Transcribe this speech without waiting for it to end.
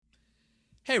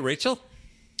Hey, Rachel.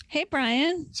 Hey,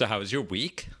 Brian. So how was your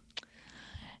week?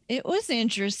 It was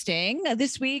interesting.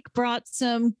 This week brought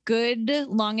some good,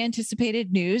 long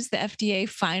anticipated news. The FDA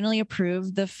finally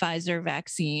approved the Pfizer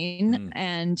vaccine,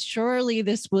 and surely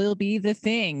this will be the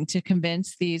thing to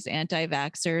convince these anti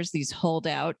vaxxers, these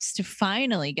holdouts, to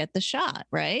finally get the shot,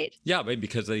 right? Yeah,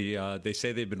 because they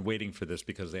say they've been waiting for this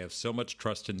because they have so much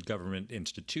trust in government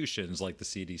institutions like the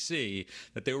CDC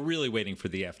that they were really waiting for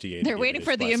the FDA. They're waiting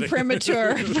for the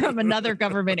imprimatur from another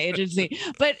government agency.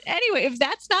 But anyway, if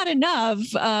that's not enough,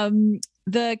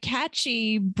 the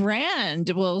catchy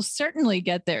brand will certainly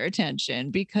get their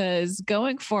attention because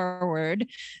going forward,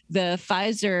 the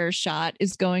Pfizer shot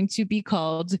is going to be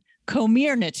called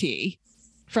Comirnaty.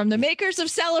 From the makers of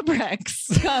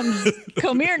Celebrex comes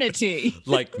Comirnaty.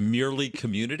 Like merely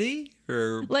community?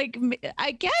 Or like,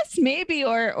 I guess maybe,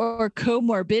 or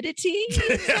comorbidity.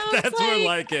 That's more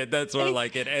like it. That's more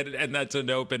like it. And that's a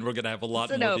nope. And we're going to have a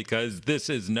lot more because this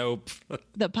is Nope.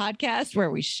 The podcast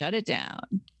where we shut it down.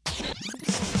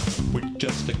 We're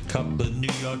just a couple of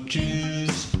New York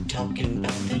Jews talking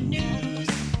about the news,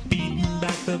 beating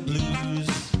back the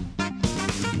blues.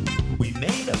 We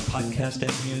made a podcast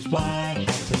and here's why. Had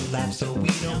to laugh so we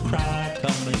don't cry.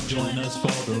 Come and join us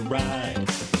for the ride.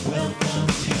 Welcome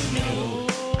to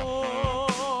Nope.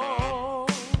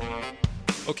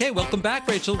 Okay, welcome back,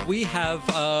 Rachel. We have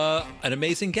an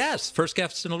amazing guest. First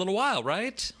guest in a little while,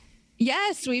 right?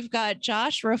 Yes, we've got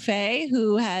Josh Roffé,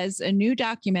 who has a new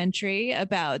documentary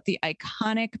about the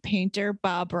iconic painter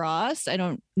Bob Ross. I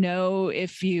don't know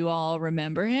if you all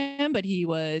remember him, but he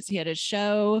had a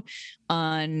show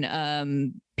on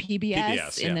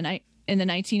PBS in the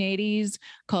 1980s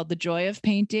called The Joy of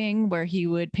Painting, where he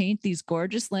would paint these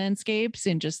gorgeous landscapes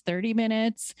in just 30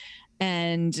 minutes.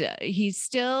 And he's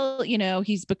still,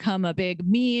 he's become a big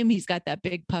meme. He's got that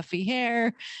big puffy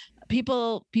hair.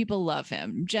 People love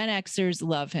him. Gen Xers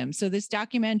love him. So this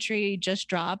documentary just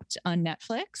dropped on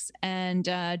Netflix, and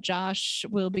Josh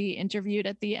will be interviewed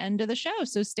at the end of the show.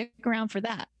 So stick around for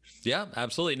that. Yeah,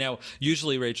 absolutely. Now,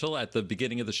 usually, Rachel, at the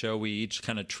beginning of the show, we each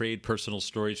kind of trade personal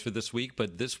stories for this week.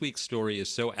 But this week's story is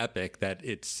so epic that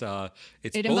it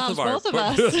involves both of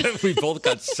us. We both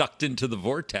got sucked into the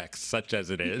vortex, such as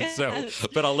it is. Yes. So,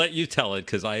 but I'll let you tell it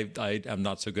because I'm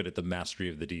not so good at the mastery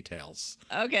of the details.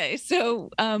 Okay, so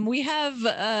we have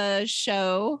a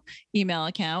show email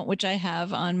account, which I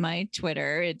have on my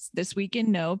Twitter. It's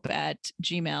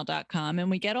thisweekinnope@gmail.com, and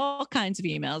we get all kinds of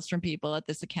emails from people at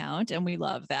this account, and we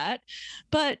love that.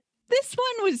 But this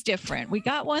one was different. We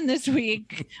got one this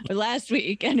week or last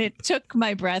week, and it took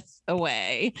my breath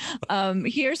away.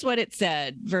 Here's what it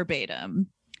said verbatim.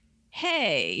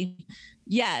 Hey,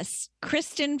 yes,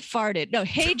 Kristen farted. No,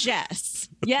 hey, Jess.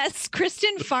 Yes,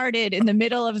 Kristen farted in the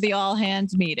middle of the all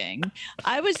hands meeting.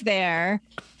 I was there.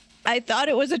 I thought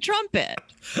it was a trumpet.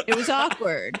 It was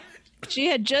awkward. She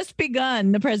had just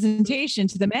begun the presentation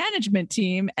to the management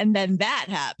team, and then that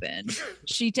happened.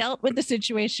 She dealt with the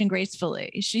situation gracefully.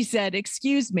 She said,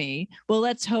 "Excuse me. Well,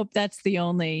 let's hope that's the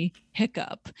only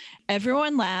hiccup."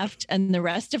 Everyone laughed, and the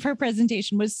rest of her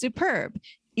presentation was superb.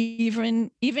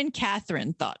 Even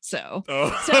Catherine thought so.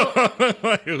 Oh. So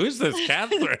who's this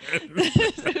Catherine?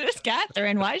 Who's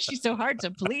Catherine? Why is she so hard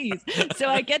to please? So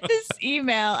I get this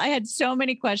email. I had so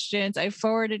many questions. I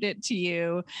forwarded it to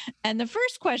you. And the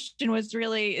first question was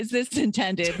really, is this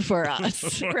intended for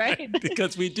us? Right?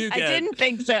 Because we do get... I didn't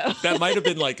think so. That might have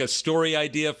been like a story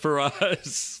idea for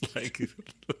us.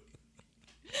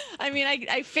 I mean,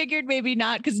 I figured maybe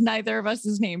not because neither of us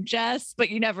is named Jess, but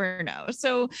you never know.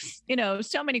 So,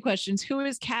 so many questions. Who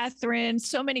is Catherine?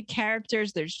 So many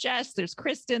characters. There's Jess, there's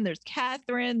Kristen, there's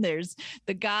Catherine, there's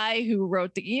the guy who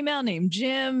wrote the email named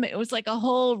Jim. It was like a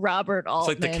whole Robert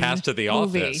Altman. It's like the cast of The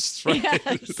movie. Office, right?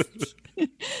 Yes.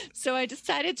 So I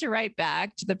decided to write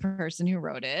back to the person who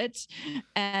wrote it,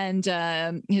 and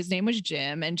his name was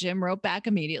Jim, and Jim wrote back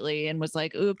immediately and was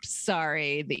like, "Oops,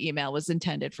 sorry, the email was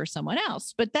intended for someone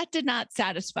else." But that did not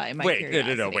satisfy my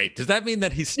curiosity. No. Wait. Does that mean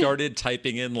that he started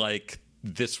typing in like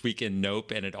This Week in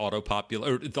Nope and it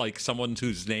auto-popular, or like someone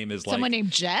whose name is like someone named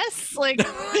Jess, like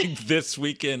This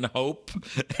Week in Hope,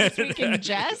 This Week in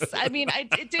Jess? I mean,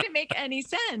 it didn't make any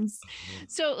sense.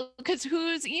 So, because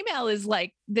whose email is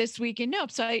like This Week in Nope?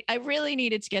 So I really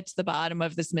needed to get to the bottom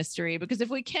of this mystery, because if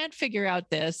we can't figure out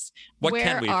this,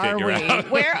 where are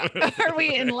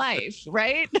we in life,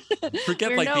 right?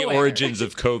 Forget We're like nowhere. the origins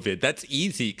of COVID. That's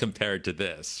easy compared to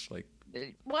this. Like,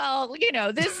 Well,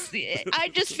 this, I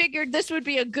just figured this would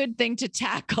be a good thing to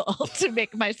tackle to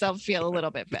make myself feel a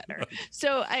little bit better.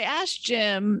 So I asked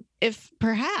Jim if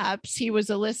perhaps he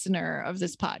was a listener of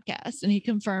this podcast, and he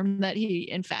confirmed that he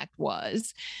in fact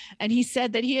was. And he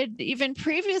said that he had even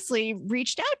previously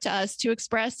reached out to us to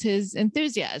express his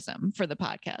enthusiasm for the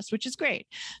podcast, which is great.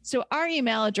 So our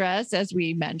email address, as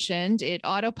we mentioned, it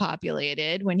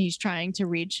auto-populated when he's trying to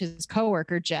reach his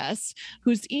coworker, Jess,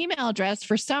 whose email address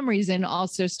for some reason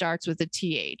also starts with a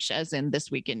TH, as in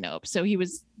This Week in Nope. So he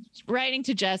was writing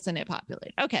to Jess and it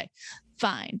populated. Okay,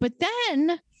 fine. But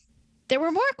then there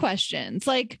were more questions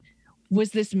like,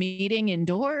 was this meeting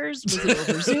indoors? Was it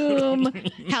over Zoom?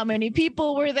 How many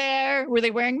people were there? Were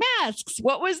they wearing masks?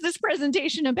 What was this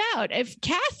presentation about? If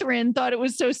Catherine thought it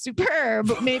was so superb,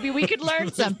 maybe we could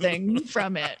learn something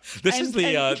from it. This is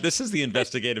the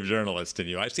investigative journalist in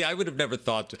you. I would have never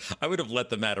thought. I would have let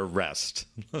the matter rest,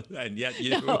 and yet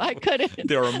No, I couldn't.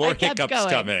 There are more hiccups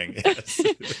coming. Yes.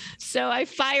 So I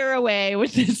fire away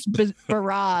with this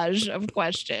barrage of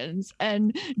questions,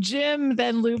 and Jim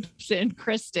then loops in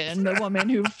Kristen, the woman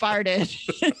who farted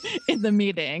in the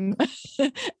meeting.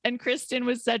 And Kristen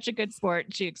was such a good sport.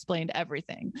 She explained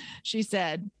everything. She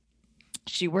said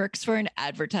she works for an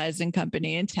advertising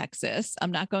company in Texas.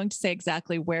 I'm not going to say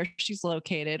exactly where she's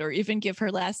located or even give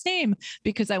her last name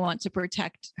because I want to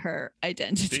protect her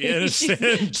identity.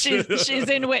 She's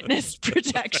in witness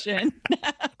protection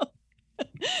now.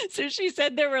 So she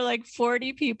said there were like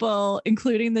 40 people,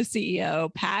 including the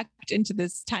CEO, packed into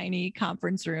this tiny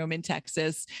conference room in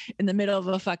Texas in the middle of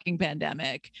a fucking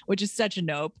pandemic, which is such a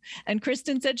nope. And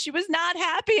Kristen said she was not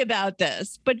happy about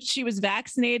this, but she was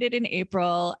vaccinated in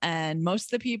April, and most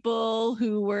of the people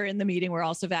who were in the meeting were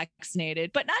also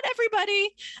vaccinated, but not everybody,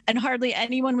 and hardly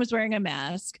anyone was wearing a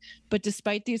mask. But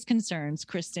despite these concerns,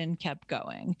 Kristen kept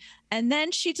going. And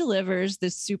then she delivers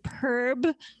this superb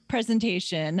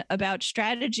presentation about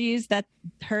strategies that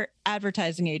her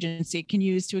advertising agency can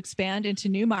use to expand into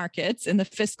new markets in the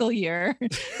fiscal year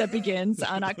that begins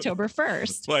on October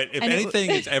 1st. But if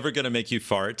anything is ever going to make you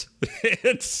fart,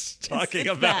 it's talking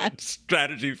about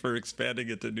strategy for expanding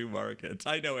into new markets.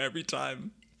 I know every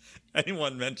time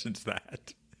anyone mentions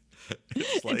that,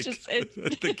 it's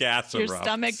like the gas your erupts.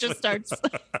 Stomach just starts.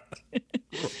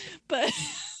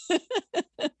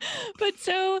 But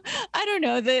so I don't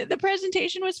know, the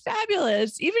presentation was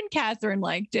fabulous. Even Catherine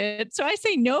liked it. So I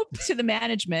say nope to the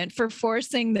management for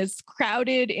forcing this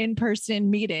crowded in-person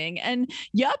meeting, and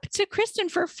yup to Kristen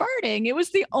for farting. It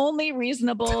was the only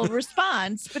reasonable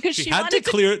response because she had to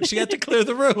clear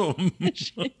the room.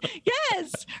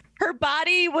 Yes, her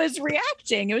body was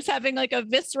reacting. It was having like a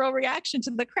visceral reaction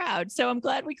to the crowd. So I'm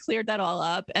glad we cleared that all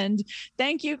up. And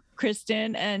thank you,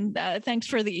 Kristen, and thanks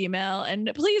for the email.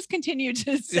 And please continue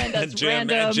to send us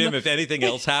random. Jim, if anything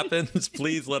else happens,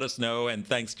 please let us know. And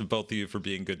thanks to both of you for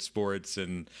being good sports.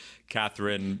 And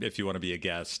Catherine, if you want to be a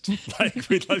guest,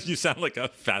 we'd love you. Sound like a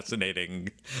fascinating,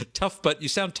 you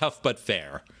sound tough but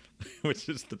fair, which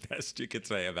is the best you could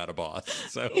say about a boss.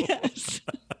 So. Yes.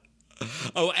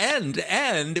 Oh,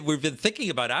 and we've been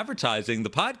thinking about advertising the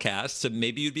podcast, and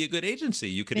maybe you'd be a good agency.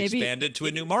 You could expand into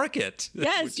a new market.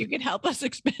 Yes, you could help us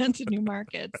expand to new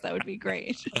markets. That would be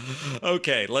great.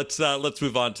 Okay, let's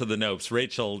move on to the nopes.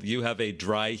 Rachel, you have a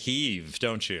dry heave,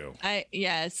 don't you?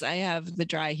 Yes, I have the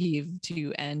dry heave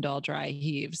to end all dry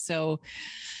heaves. So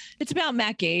it's about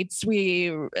Matt Gaetz.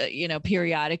 We,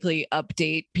 periodically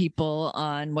update people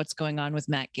on what's going on with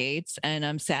Matt Gaetz. And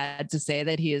I'm sad to say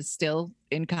that he is still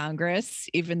in Congress,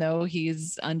 even though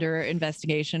he's under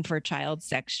investigation for child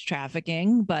sex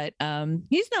trafficking. But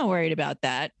he's not worried about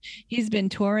that. He's been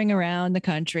touring around the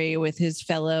country with his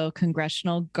fellow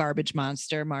congressional garbage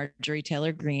monster, Marjorie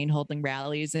Taylor Greene, holding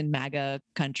rallies in MAGA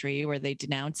country where they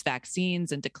denounce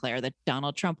vaccines and declare that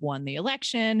Donald Trump won the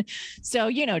election.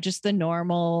 So, just the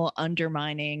normal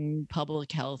undermining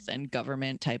public health and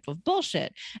government type of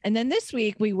bullshit. And then this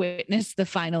week we witnessed the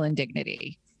final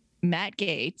indignity. Matt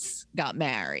Gaetz got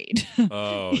married.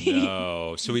 Oh,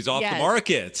 no. So he's off the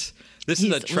market. This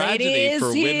is a tragedy for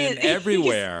women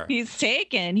everywhere. He's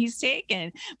taken.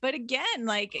 But again,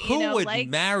 who would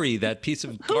marry that piece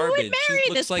of garbage?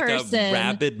 He looks like a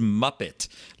rabid Muppet.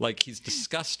 Like, he's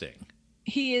disgusting.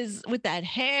 He is with that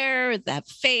hair, that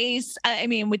face. I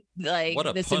mean, with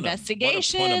this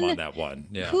investigation. What a pun on that one.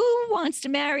 Yeah. Who wants to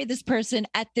marry this person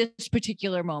at this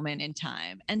particular moment in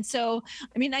time? And so,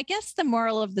 I guess the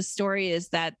moral of the story is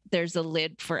that there's a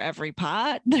lid for every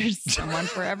pot. There's someone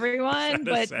for everyone.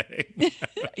 But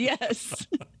yes.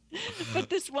 But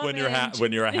this woman,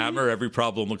 when you're a hammer, every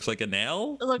problem looks like a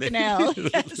nail. Look a nail.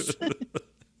 Yes.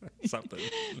 Something.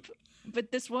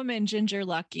 But this woman, Ginger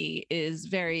Lucky, is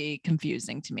very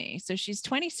confusing to me. So she's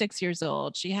 26 years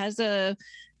old. She has a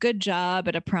good job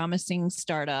at a promising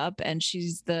startup, and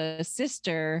she's the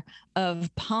sister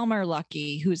of Palmer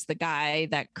Luckey, who's the guy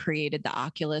that created the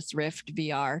Oculus Rift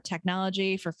VR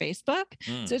technology for Facebook.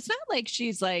 So it's not like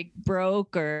she's like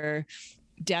broke or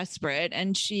desperate.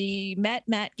 And she met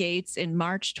Matt Gaetz in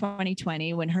March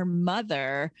 2020 when her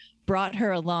mother brought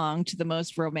her along to the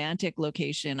most romantic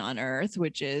location on earth,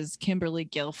 which is Kimberly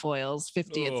Guilfoyle's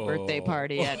 50th birthday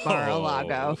party at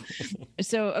Mar-a-Lago.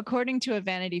 So according to a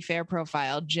Vanity Fair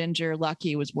profile, Ginger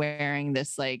Lucky was wearing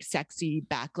this like sexy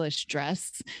backless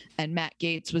dress, and Matt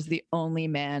Gaetz was the only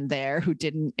man there who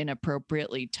didn't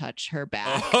inappropriately touch her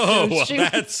back. Oh,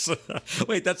 so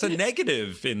that's a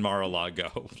negative in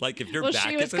Mar-a-Lago. Like if your back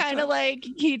she was kind of like,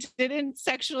 he didn't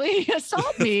sexually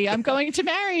assault me. I'm going to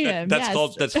marry him. That's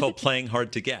called playing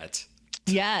hard to get.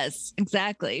 Yes,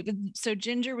 exactly. So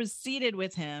Ginger was seated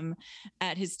with him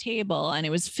at his table, and it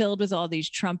was filled with all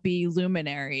these Trumpy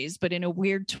luminaries. But in a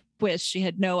weird twist, she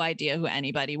had no idea who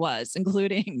anybody was,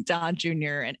 including Don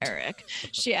Jr. and Eric.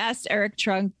 She asked Eric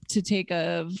Trump to take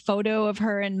a photo of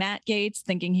her and Matt Gaetz,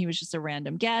 thinking he was just a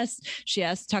random guest. She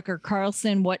asked Tucker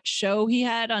Carlson what show he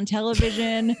had on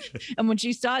television. And when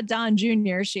she saw Don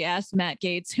Jr., she asked Matt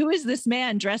Gaetz, who is this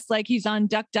man dressed like he's on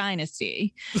Duck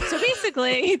Dynasty? So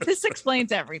basically, this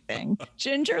explains everything.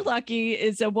 Ginger Lucky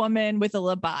is a woman with a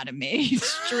lobotomy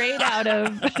straight out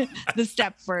of the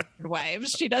Stepford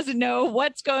Wives. She doesn't know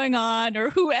what's going on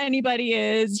or who anybody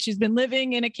is. She's been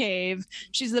living in a cave.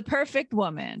 She's the perfect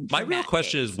woman. My real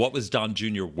question is, what was Don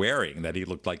Jr. wearing that he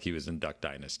looked like he was in Duck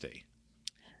Dynasty?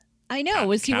 I know.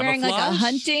 Was he wearing like a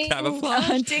hunting And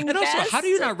also, vest? how do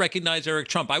you not recognize Eric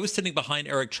Trump? I was sitting behind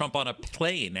Eric Trump on a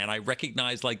plane, and I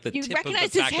recognized like the tip of the back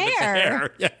of his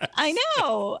hair. Yes. I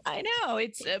know.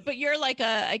 It's but you're like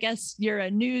I guess you're a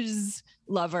news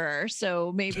lover,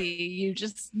 so maybe you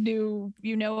just know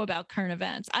about current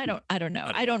events. I don't know.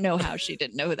 I don't know how she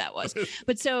didn't know who that was.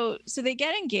 But so they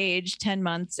get engaged 10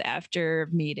 months after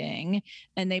meeting,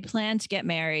 and they plan to get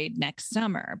married next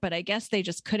summer. But I guess they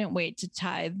just couldn't wait to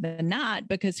tie the knot,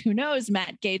 because who knows,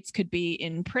 Matt Gaetz could be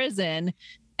in prison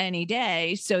any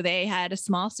day. So they had a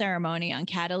small ceremony on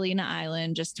Catalina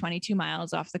Island, just 22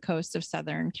 miles off the coast of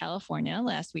Southern California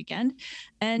last weekend.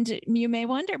 And you may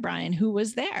wonder, Brian, who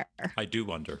was there? I do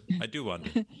wonder.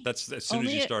 That's as soon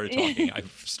as you started talking, I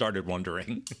started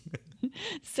wondering.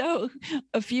 So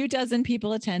a few dozen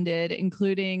people attended,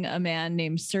 including a man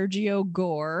named Sergio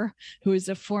Gore, who is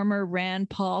a former Rand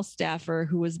Paul staffer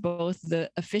who was both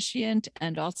the officiant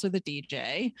and also the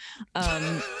DJ.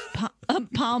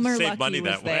 Palmer Save Luckey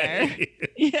was there.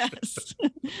 Yes.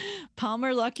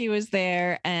 Palmer Luckey was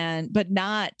there, but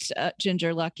not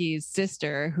Ginger Lucky's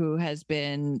sister, who has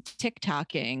been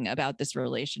TikToking about this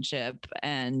relationship,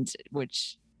 and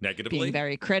which negatively, being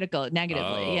very critical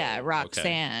negatively. Oh, yeah.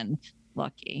 Roxanne. Okay.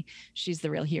 Lucky. She's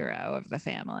the real hero of the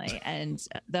family. And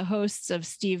the hosts of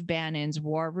Steve Bannon's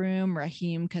War Room,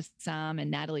 Raheem Kassam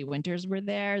and Natalie Winters, were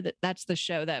there. That's the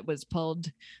show that was pulled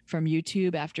from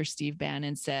YouTube after Steve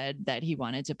Bannon said that he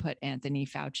wanted to put Anthony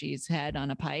Fauci's head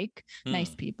on a pike.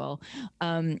 Nice people.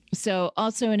 So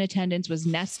also in attendance was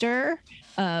Nestor,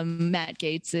 Matt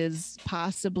Gaetz's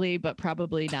possibly, but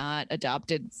probably not,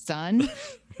 adopted son.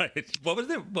 Right. What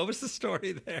was the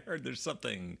story there? There's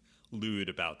something lewd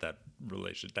about that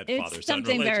relationship, it's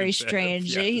something very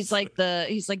strange. Yes. He's like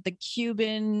the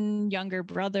Cuban younger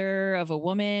brother of a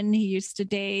woman he used to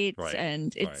date, right.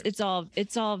 And it's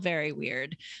all very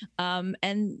weird.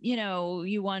 And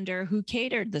you wonder who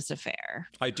catered this affair.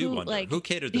 I do wonder who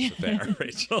catered this affair,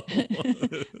 Rachel.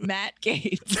 Matt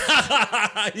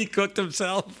Gaetz. He cooked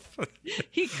himself.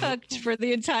 He cooked for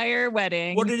the entire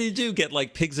wedding. What did he do? Get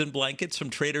like pigs in blankets from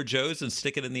Trader Joe's and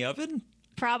stick it in the oven?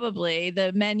 Probably.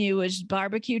 The menu was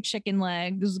barbecue chicken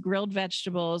legs, grilled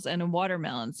vegetables, and a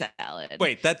watermelon salad.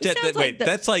 Wait,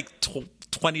 that's like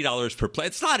 $20 per plate.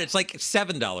 It's not. It's like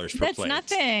 $7 per plate. That's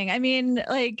nothing. I mean,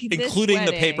 like including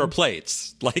the paper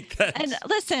plates, like that. And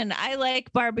listen, I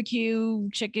like barbecue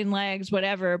chicken legs,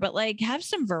 whatever, but like have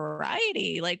some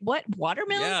variety. Like what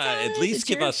watermelon? Yeah, salad? At least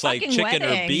give us like chicken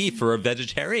or beef or a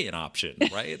vegetarian option,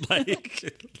 right?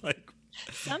 like.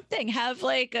 Something. Have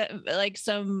like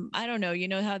some, I don't know, you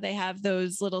know how they have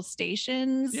those little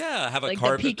stations? Yeah, have a like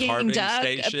carving duck,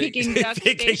 station. A Peking duck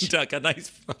duck,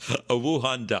 a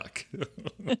Wuhan duck.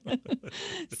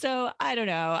 So I don't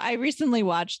know. I recently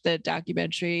watched the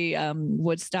documentary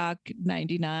Woodstock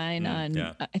 99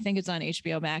 on I think it's on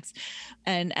HBO Max.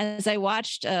 And as I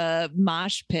watched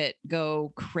Mosh Pit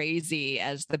go crazy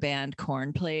as the band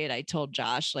Korn played, I told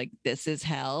Josh, like, this is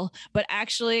hell. But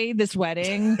actually this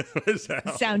wedding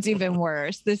sounds even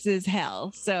worse. This is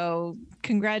hell. So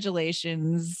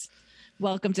congratulations.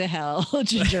 Welcome to hell,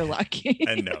 Ginger Lucky.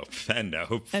 And nope. And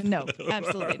nope,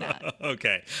 absolutely not.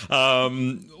 Okay.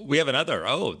 We have another.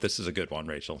 Oh, this is a good one,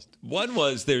 Rachel. One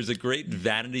was there's a great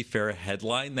Vanity Fair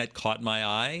headline that caught my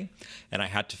eye, and I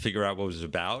had to figure out what it was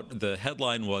about. The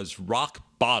headline was Rock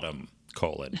Bottom, :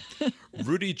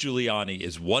 Rudy Giuliani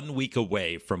is 1 week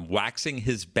away from waxing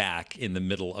his back in the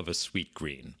middle of a sweet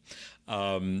green.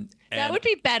 That would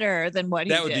be better than what he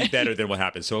did. That would be better than what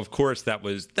happened. So, of course, that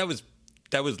was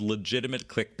legitimate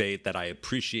clickbait that I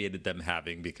appreciated them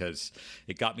having, because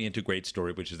it got me into a great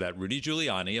story, which is that Rudy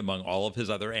Giuliani, among all of his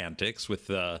other antics with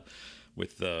the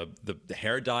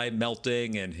hair dye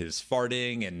melting and his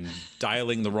farting and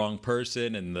dialing the wrong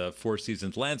person and the Four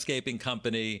Seasons Landscaping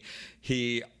Company,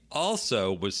 he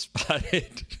also was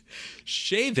spotted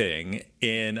shaving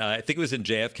in, I think it was in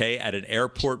JFK, at an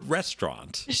airport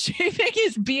restaurant. Shaving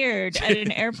his beard at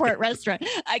an airport restaurant.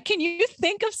 Can you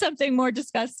think of something more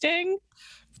disgusting?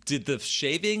 Did the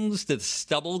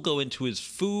stubble go into his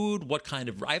food?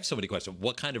 I have so many questions.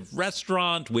 What kind of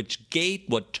restaurant? Which gate?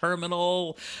 What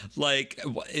terminal? Like,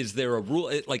 is there a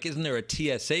rule? Like, isn't there a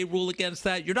TSA rule against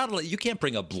that? You can't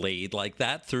bring a blade like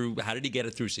that through. How did he get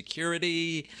it through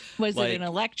security? Was it an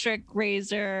electric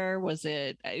razor? Was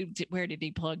it, where did he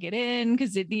plug it in?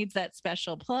 Because it needs that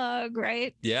special plug,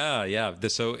 right? Yeah.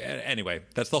 So anyway,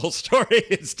 that's the whole story.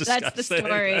 It's disgusting. That's the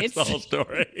story. That's the whole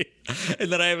story.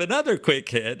 And then I have another quick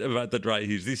hit about the dry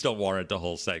heaves. These don't warrant the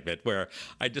whole segment, where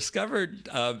I discovered,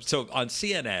 so on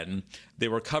CNN, they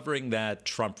were covering that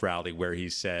Trump rally where he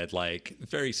said, like,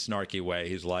 very snarky way,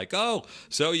 he's like, oh,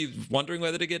 so you wondering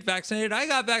whether to get vaccinated? I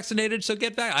got vaccinated, so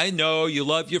get back. I know you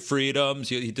love your freedoms.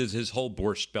 He does his whole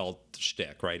Borscht Belt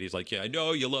shtick, right? He's like, yeah, I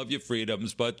know you love your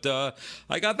freedoms, but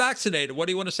I got vaccinated. What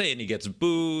do you want to say? And he gets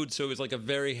booed. So it was like a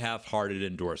very half-hearted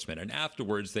endorsement. And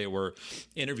afterwards, they were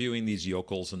interviewing these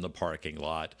yokels in the parking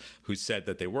lot who said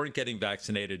that they weren't getting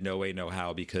vaccinated, no way, no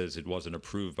how, because it wasn't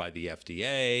approved by the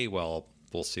FDA. Well,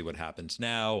 we'll see what happens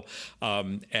now.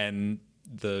 And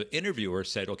the interviewer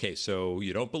said, okay, so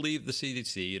you don't believe the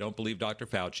CDC, you don't believe Dr.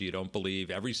 Fauci, you don't believe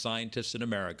every scientist in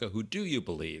America. Who do you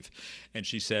believe? And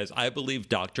she says, I believe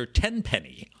Dr.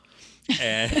 Tenpenny.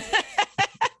 And I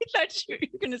thought you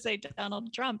were going to say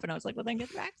Donald Trump, and I was like, well, then get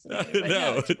vaccinated.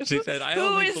 No, she said, I who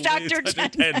only is believe Dr.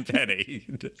 Tenpenny?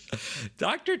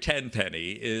 Dr.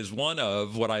 Tenpenny is one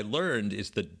of what I learned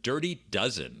is the dirty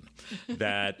dozen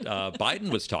that Biden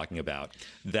was talking about,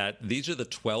 that these are the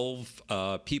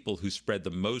 12 people who spread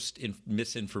the most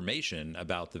misinformation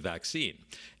about the vaccine.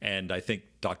 And I think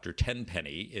Dr.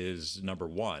 Tenpenny is number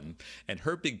one. And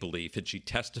her big belief, and she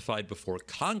testified before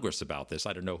Congress about this,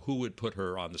 I don't know who would put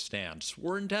her on the stand,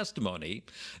 sworn testimony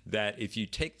that if you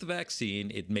take the vaccine,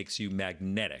 it makes you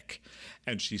magnetic.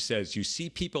 And she says, you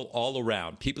see people all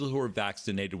around, people who are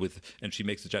vaccinated with, and she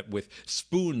makes it with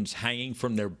spoons hanging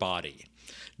from their body.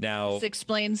 Now, this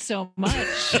explains so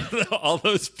much. All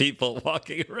those people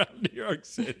walking around New York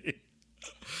City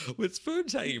with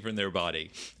spoons hanging from their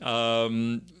body.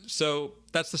 So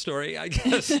that's the story, I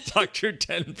guess. Dr.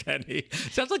 Tenpenny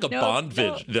sounds like a Bond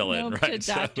villain, right?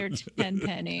 To Dr.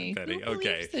 Tenpenny. Penny. Who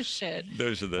believes this shit?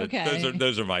 Those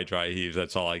are my dry heaves.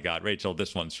 That's all I got. Rachel,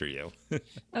 this one's for you.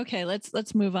 Okay,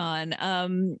 let's move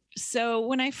on. So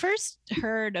when I first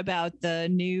heard about the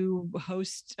new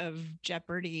host of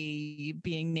Jeopardy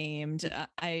being named,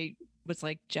 I was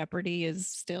like, Jeopardy is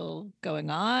still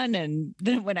going on. And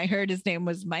then when I heard his name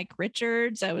was Mike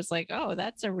Richards, I was like, oh,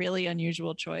 that's a really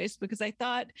unusual choice, because I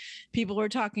thought people were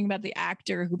talking about the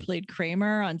actor who played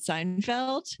Kramer on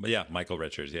Seinfeld. Yeah, Michael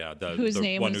Richards. Yeah, whose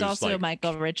name was also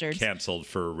Michael Richards, canceled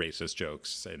for racist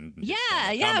jokes. And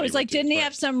I was like, didn't he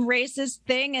have some racist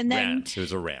thing? And then it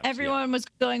was a rant. Everyone was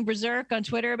going berserk on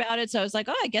Twitter about it. So I was like,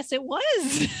 oh, I guess it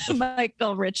was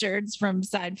Michael Richards from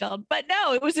Seinfeld. But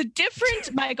no, it was a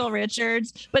different Michael Richards,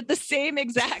 but the same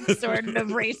exact sort of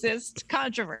racist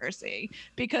controversy,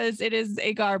 because it is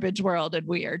a garbage world and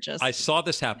we are just... I saw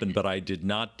this happen, but I did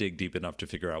not dig deep enough to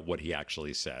figure out what he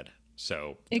actually said.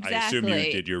 So exactly. I assume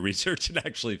you did your research and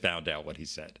actually found out what he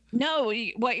said. No,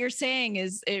 what you're saying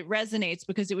is it resonates,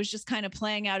 because it was just kind of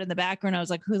playing out in the background. I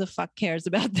was like, who the fuck cares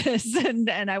about this? And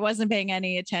I wasn't paying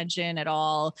any attention at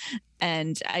all.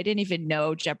 And I didn't even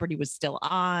know Jeopardy was still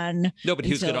on. No, but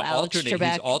he was going to alternate.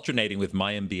 He's alternating with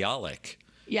Mayim Bialik.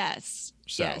 Yes.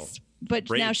 So, yes. But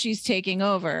now she's taking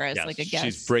over as like a guest.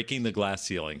 She's breaking the glass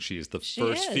ceiling. She is the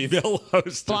first female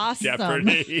host of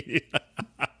Jeopardy.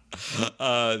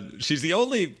 She's the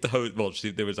only host. Well,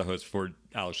 there was a host for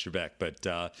Alex Trebek,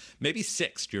 but maybe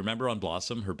Six. Do you remember on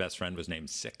Blossom? Her best friend was named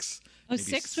Six. Oh, Maybe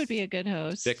Six would be a good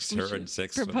host. Six, We her should and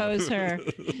Six. propose her.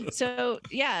 So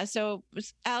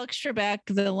Alex Trebek,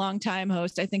 the longtime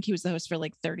host, I think he was the host for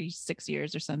like 36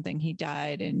 years or something. He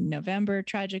died in November,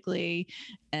 tragically.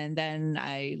 And then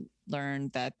I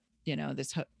learned that,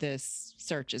 this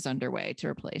search is underway to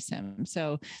replace him.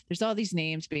 So there's all these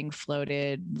names being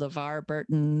floated. LeVar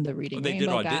Burton, the Reading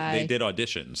Rainbow guy. They did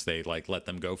auditions. They let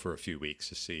them go for a few weeks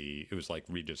to see. It was like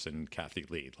Regis and Kathy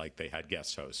Lee. Like they had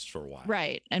guest hosts for a while.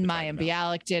 Right. And Mayim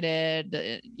Bialik did it.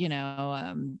 The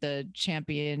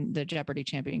Jeopardy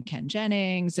champion Ken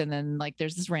Jennings. And then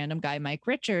there's this random guy, Mike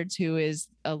Richards, who is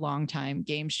a longtime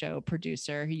game show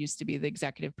producer. He used to be the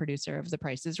executive producer of The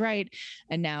Price is Right.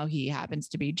 And now he happens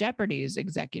to be Jeopardy's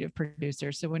executive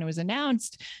producer. So when it was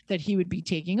announced that he would be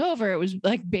taking over, it was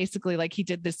basically he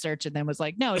did this search and then was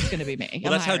like, no, it's going to be me.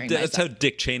 Well, that's how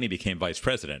Dick Cheney became vice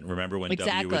president. Remember when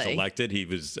W was elected?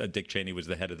 Dick Cheney was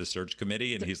the head of the search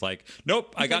committee, and he's like,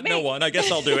 nope, I got no one. I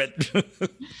guess I'll do it.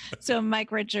 So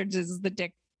Mike Richards is the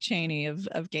Dick Cheney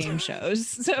of game shows.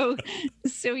 So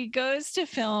he goes to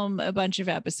film a bunch of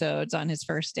episodes on his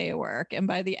first day of work, and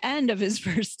by the end of his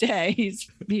first day,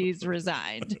 he's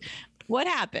resigned. What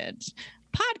happened?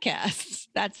 Podcasts.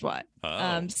 That's what.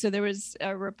 So there was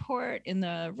a report in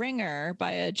the Ringer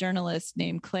by a journalist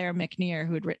named Claire McNear,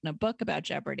 who had written a book about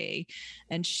Jeopardy,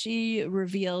 and she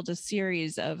revealed a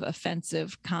series of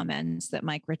offensive comments that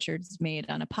Mike Richards made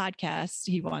on a podcast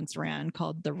he once ran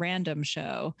called The Random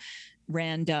Show.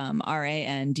 Random,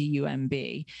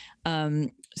 RANDUMB,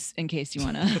 in case you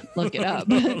want to look it up.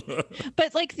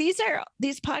 But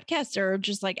these podcasts are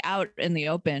just out in the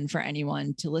open for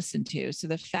anyone to listen to. So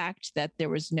the fact that there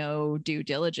was no due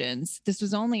diligence, this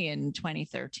was only in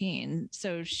 2013.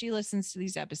 So she listens to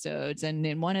these episodes, and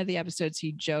in one of the episodes,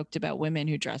 he joked about women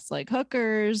who dress like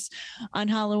hookers on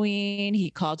Halloween. He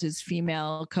called his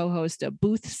female co-host a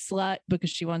booth slut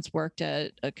because she once worked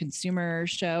at a consumer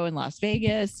show in Las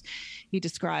Vegas. He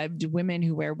described women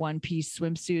who wear one-piece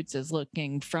swimsuits as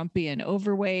looking frumpy and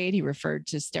overweight. He referred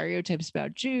to stereotypes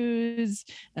about Jews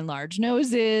and large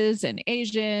noses and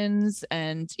Asians.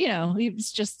 And, he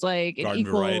was just an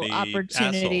equal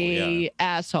opportunity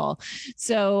asshole.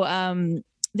 So,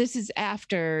 this is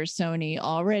after Sony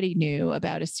already knew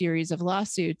about a series of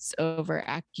lawsuits over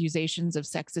accusations of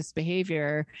sexist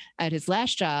behavior at his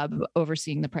last job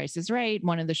overseeing The Price is Right.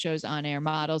 One of the show's on-air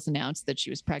models announced that she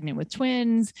was pregnant with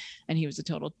twins, and he was a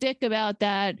total dick about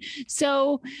that.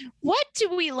 So what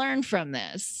do we learn from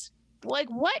this? What?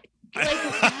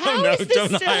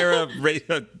 Don't hire a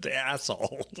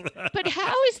asshole. But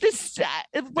how is this?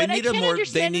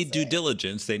 They need due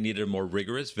diligence. They need a more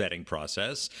rigorous vetting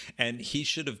process, and he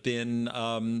should have been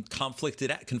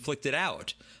conflicted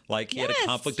out. He had a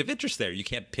conflict of interest there. You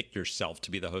can't pick yourself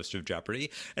to be the host of Jeopardy.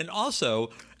 And also,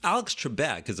 Alex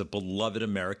Trebek is a beloved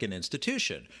American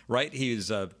institution, right?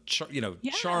 He's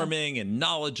charming and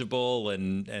knowledgeable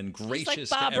and gracious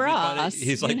to everybody. Ross.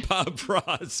 He's like Bob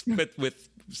Ross with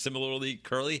similarly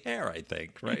curly hair, I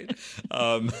think, right?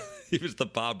 He was the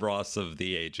Bob Ross of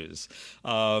the ages.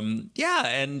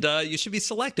 You should be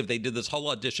selective. They did this whole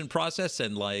audition process,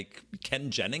 and Ken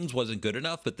Jennings wasn't good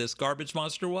enough, but this garbage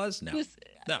monster was?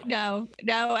 No,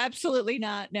 absolutely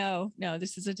not. No,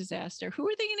 this is a disaster. Who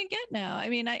are they going to get now? I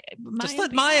mean, just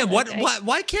let Mayim.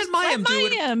 Why can't Mayim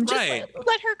do it? Right.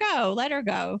 Let her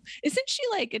go. Isn't she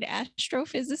an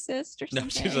astrophysicist or something? No,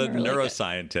 she's a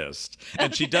neuroscientist,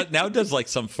 and she does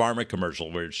some pharma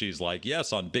commercial where she's like,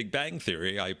 "Yes, on Big Bang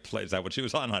Theory, I play." Is that what she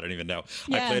was on? I don't even know.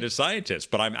 Yeah. I played a scientist,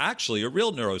 but I'm actually a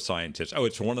real neuroscientist. Oh,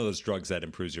 it's one of those drugs that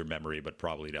improves your memory, but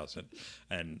probably doesn't.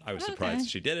 And I was surprised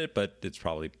she did it, but it's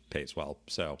probably pays well.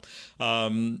 So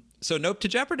nope to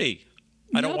Jeopardy.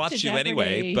 I don't watch you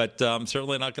anyway, but I'm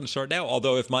certainly not going to start now.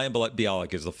 Although if Mayim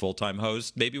Bialik is the full-time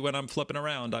host, maybe when I'm flipping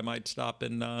around, I might stop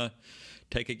and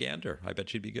take a gander. I bet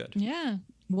she'd be good. Yeah.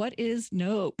 What is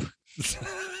nope?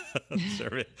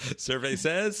 Survey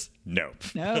says nope.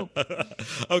 Nope.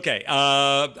 Okay.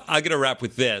 I'm going to wrap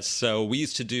with this. So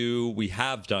we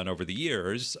have done over the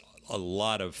years a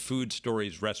lot of food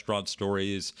stories, restaurant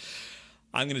stories.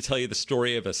 I'm going to tell you the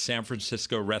story of a San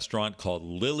Francisco restaurant called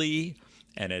Lily.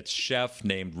 and it's chef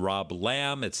named Rob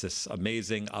Lam. It's this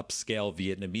amazing upscale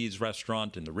Vietnamese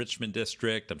restaurant in the Richmond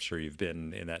district. I'm sure you've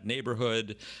been in that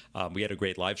neighborhood. We had a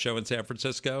great live show in San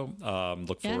Francisco.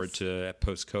 Look forward to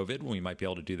post-COVID when we might be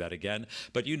able to do that again.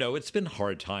 But it's been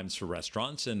hard times for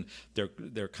restaurants, and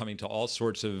they're coming to all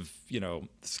sorts of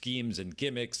schemes and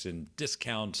gimmicks and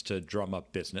discounts to drum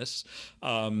up business.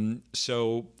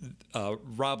 So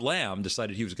Rob Lam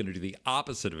decided he was going to do the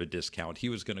opposite of a discount. He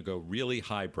was going to go really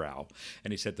highbrow.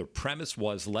 And he said the premise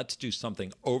was, let's do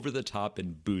something over the top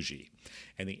and bougie.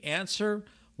 And the answer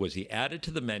was he added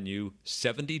to the menu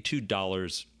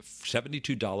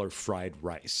 $72 fried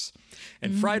rice.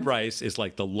 And fried rice is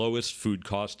like the lowest food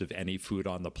cost of any food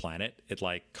on the planet. It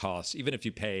costs, even if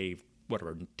you pay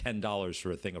whatever, $10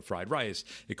 for a thing of fried rice,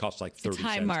 it costs like 30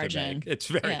 cents margin. to make. It's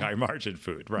very high margin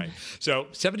food, right? So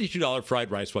 $72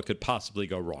 fried rice, what could possibly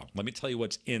go wrong? Let me tell you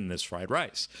what's in this fried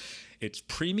rice. It's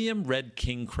premium red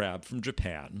king crab from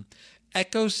Japan,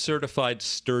 eco-certified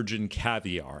sturgeon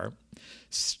caviar,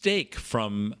 steak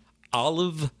from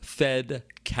olive-fed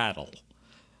cattle.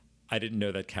 I didn't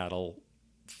know that cattle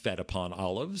fed upon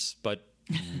olives, but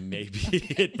maybe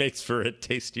it makes for a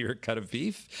tastier cut of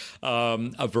beef.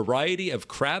 A variety of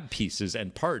crab pieces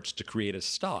and parts to create a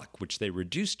stock, which they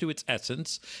reduce to its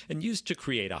essence and use to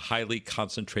create a highly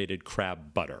concentrated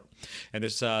crab butter. And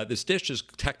this dish is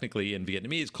technically in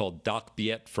Vietnamese called Doc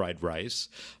Biet fried rice,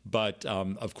 but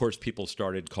of course people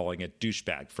started calling it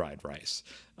douchebag fried rice.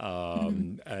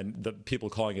 And the people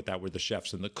calling it that were the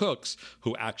chefs and the cooks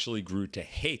who actually grew to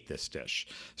hate this dish.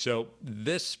 So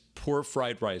this poor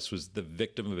fried rice was the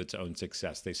victim of its own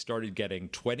success. They started getting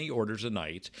 20 orders a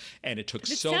night, and it took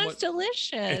so much. It sounds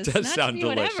delicious. It does sound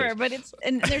delicious. Whatever, but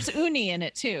and there's uni in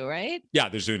it too, right? Yeah,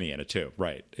 there's uni in it too.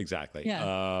 Right, exactly.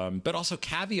 Yeah. But also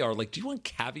caviar. Do you want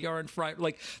caviar and fried?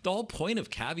 The whole point of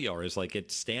caviar is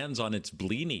it stands on its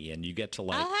blini, and you get to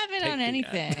I'll have it on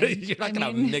anything. You're not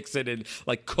gonna mix it in,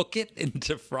 cook it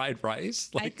into fried rice.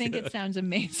 I think it sounds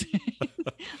amazing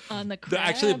on the crab.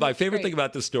 Actually, my favorite thing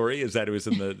about this story is that it was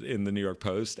in the New York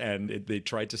Post, and they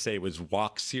tried to say it was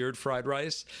wok seared fried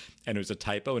rice, and it was a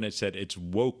typo, and it said it's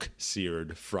woke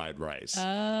seared fried rice.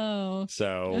 Oh.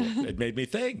 So it made me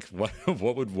think, what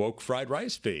would woke fried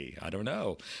rice be? I don't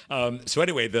know. So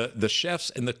anyway, the chefs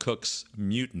and the cooks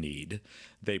mutinied.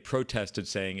 They protested,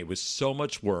 saying it was so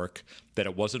much work that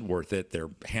it wasn't worth it.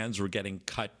 Their hands were getting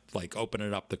cut,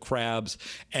 opening up the crabs.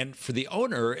 And for the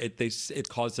owner, it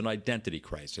caused an identity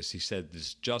crisis. He said,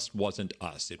 this just wasn't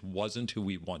us. It wasn't who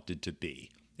we wanted to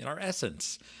be. In our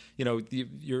essence, your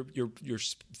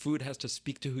food has to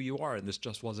speak to who you are, and this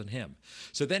just wasn't him.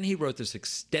 So then he wrote this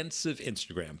extensive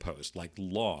Instagram post,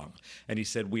 long, and he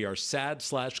said, "We are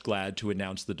sad/glad to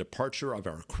announce the departure of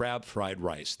our crab fried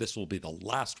rice. This will be the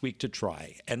last week to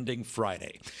try, ending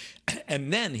Friday."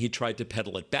 And then he tried to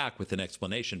peddle it back with an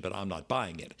explanation, but I'm not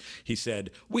buying it. He said,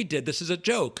 "We did this as a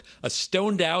joke, a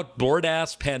stoned out, bored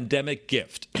ass pandemic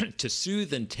gift to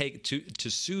soothe a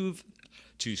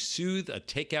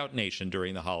takeout nation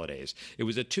during the holidays. It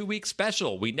was a 2-week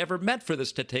special. We never meant for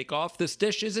this to take off. This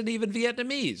dish isn't even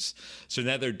Vietnamese." So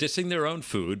now they're dissing their own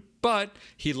food, but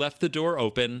he left the door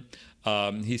open.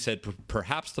 He said,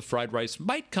 perhaps the fried rice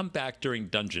might come back during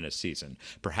Dungeness season.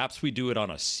 Perhaps we do it on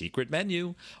a secret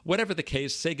menu. Whatever the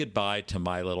case, say goodbye to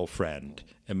my little friend.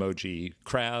 Emoji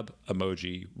crab,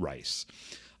 emoji rice.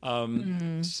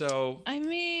 So I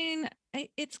mean,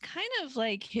 it's kind of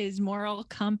like his moral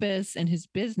compass and his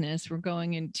business were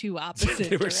going in two opposite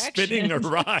they were directions. spinning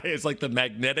awry. It's like the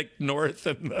magnetic north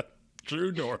and the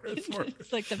true north.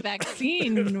 It's like the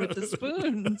vaccine with the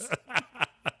spoons.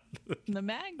 The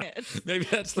magnets. Maybe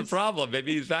that's the problem.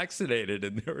 Maybe he's vaccinated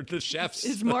and the chefs.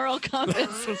 His moral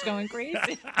compass was going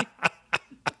crazy.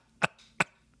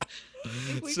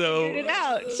 We figured it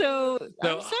out. So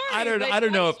I'm sorry. I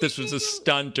don't know if this was a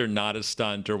stunt or not a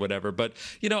stunt or whatever, but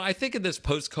I think in this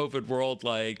post-COVID world,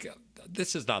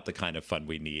 this is not the kind of fun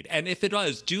we need. And if it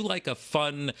was, do a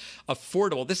fun,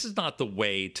 affordable. This is not the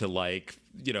way to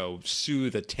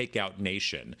soothe a takeout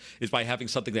nation, is by having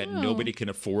something that nobody can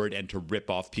afford and to rip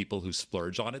off people who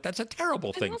splurge on it. That's a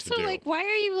terrible thing to do. Why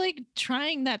are you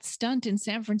trying that stunt in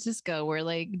San Francisco where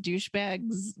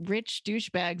rich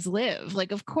douchebags live?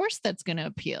 Of course that's going to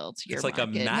appeal to your market. It's like a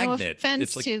magnet. No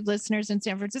offense to listeners in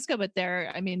San Francisco, but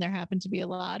there happen to be a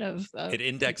lot of it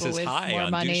indexes with high more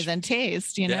on money than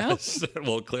taste, Yes.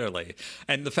 Well, clearly.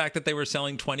 And the fact that they were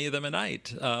selling 20 of them a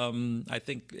night, I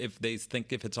think if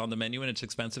it's on the menu and it's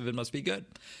expensive, it must be good.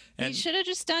 And you should have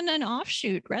just done an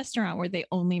offshoot restaurant where they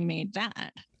only made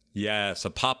that. Yes, a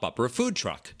pop-up or a food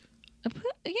truck.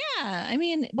 Yeah, I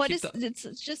mean, Keep it's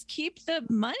just keep the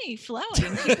money flowing.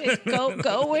 Keep it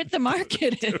go where the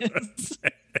market is.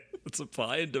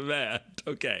 Supply and demand.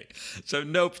 Okay. So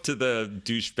nope to the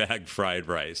douchebag fried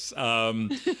rice.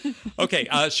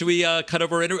 Okay. Should we cut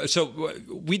over? So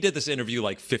we did this interview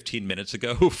like 15 minutes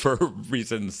ago for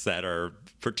reasons that are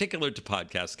particular to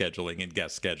podcast scheduling and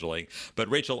guest scheduling. But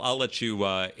Rachel, I'll let you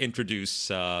introduce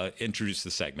the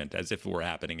segment as if it were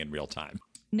happening in real time.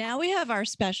 Now we have our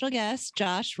special guest,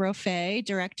 Josh Rofe,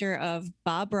 director of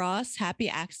Bob Ross, Happy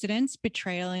Accidents,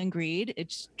 Betrayal and Greed.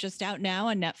 It's just out now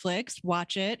on Netflix.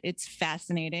 Watch it. It's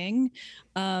fascinating.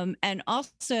 And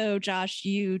also, Josh,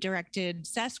 you directed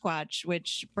Sasquatch,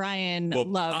 which Brian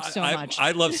loved so much.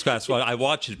 I love Sasquatch. I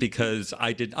watched it because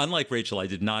unlike Rachel, I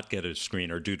did not get a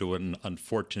screener due to an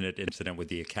unfortunate incident with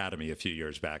the Academy a few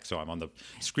years back. So I'm on the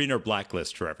screener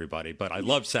blacklist for everybody. But I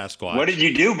love Sasquatch. What did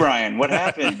you do, Brian? What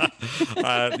happened?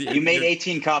 You made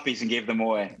 18 copies and gave them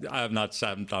away. I'm not.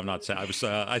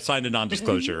 I signed a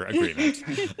non-disclosure agreement.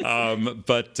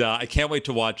 But I can't wait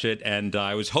to watch it. And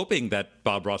I was hoping that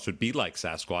Bob Ross would be like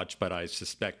Sasquatch, but I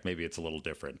suspect maybe it's a little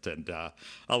different. And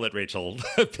I'll let Rachel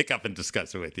pick up and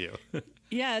discuss it with you.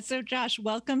 Yeah. So, Josh,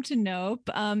 welcome to Nope.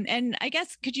 And I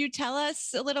guess could you tell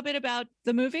us a little bit about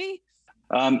the movie?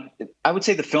 I would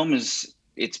say the film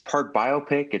it's part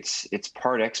biopic. It's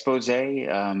part expose.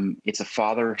 It's a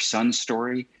father-son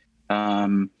story.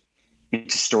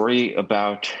 It's a story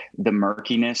about the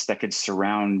murkiness that could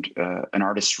surround an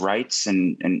artist's rights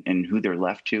and who they're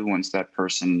left to once that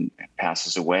person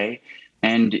passes away.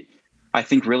 And I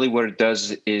think really what it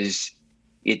does is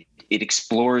it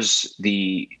explores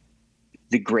the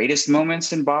greatest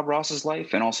moments in Bob Ross's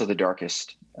life and also the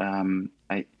darkest.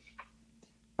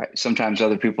 Sometimes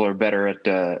other people are better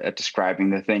at describing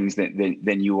the things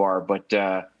than you are, but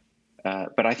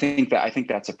I think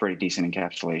that's a pretty decent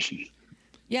encapsulation.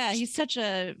 Yeah, he's such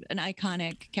an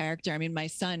iconic character. I mean, my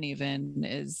son even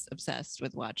is obsessed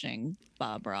with watching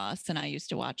Bob Ross, and I used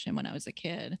to watch him when I was a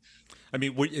kid. I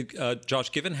mean, Josh,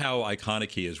 given how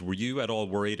iconic he is, were you at all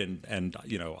worried? And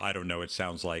I don't know. It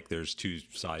sounds like there's two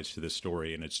sides to this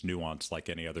story, and it's nuanced like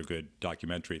any other good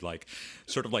documentary. Like,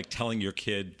 sort of like telling your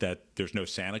kid that there's no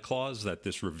Santa Claus, that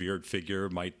this revered figure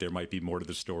there might be more to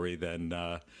the story than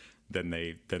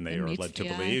they are led to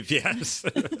believe. Yes.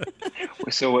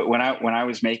 So when I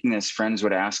was making this, friends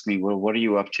would ask me, "Well, what are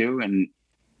you up to?" And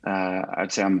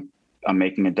I'd say I'm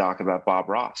making a doc about Bob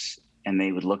Ross, and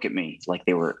they would look at me like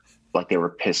they were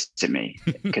pissed at me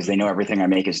because they know everything I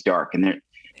make is dark, and they're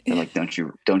like, "Don't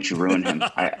you ruin him?"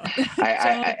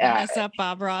 I mess up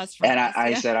Bob Ross. And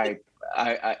I said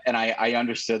I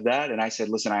understood that, and I said,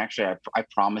 "Listen, I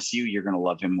promise you're going to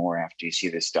love him more after you see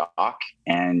this doc,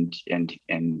 and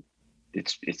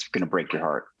it's going to break your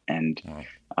heart." And wow.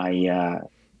 I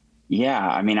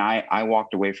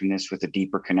walked away from this with a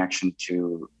deeper connection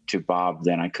to Bob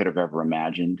than I could have ever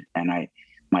imagined. And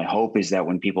my hope is that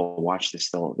when people watch this,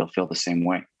 they'll feel the same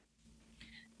way.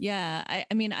 Yeah.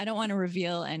 I mean, I don't want to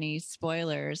reveal any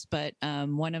spoilers, but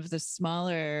one of the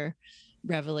smaller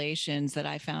revelations that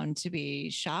I found to be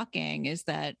shocking is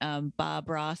that Bob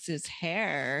Ross's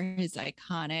hair, his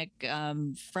iconic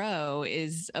fro,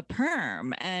 is a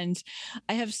perm. And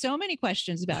I have so many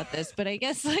questions about this, but I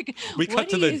guess we cut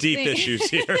to the deep issues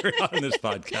here on this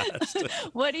podcast.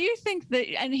 What do you think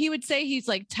and he would say he's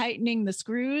like tightening the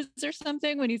screws or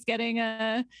something when he's getting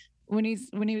when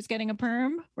he was getting a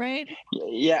perm, right?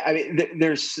 Yeah. I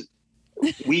mean,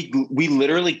 we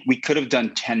could have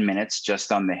done 10 minutes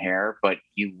just on the hair, but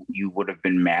you would have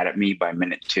been mad at me by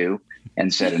minute 2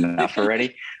 and said enough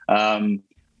already.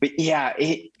 But yeah,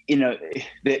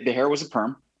 the hair was a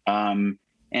perm.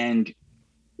 And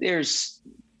there's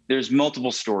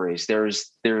multiple stories.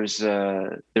 There's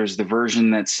the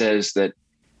version that says that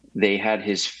they had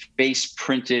his face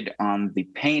printed on the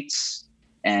paints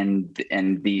and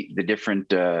the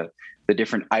different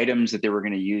items that they were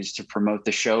going to use to promote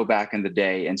the show back in the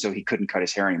day, and so he couldn't cut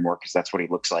his hair anymore because that's what he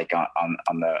looks like on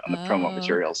the promo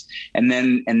materials. And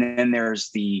then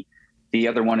there's the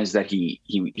other one is that he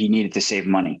needed to save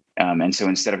money, and so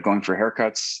instead of going for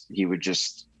haircuts, he would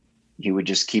just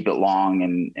keep it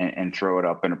long and throw it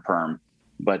up in a perm.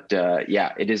 But that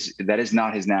is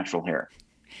not his natural hair,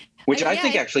 which I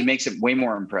think actually makes it way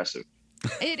more impressive.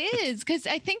 It is, because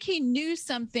I think he knew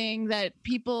something that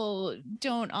people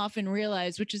don't often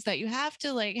realize, which is that you have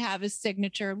to have a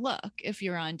signature look if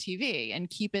you're on TV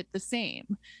and keep it the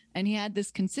same. And he had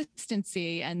this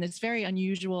consistency and this very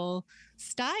unusual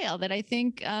style that I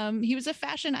think he was a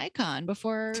fashion icon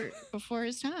before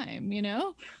his time,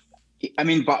 I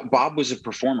mean, Bob was a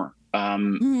performer,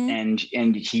 and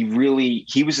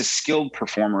he was a skilled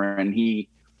performer, and he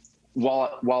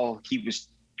while he was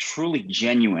truly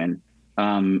genuine,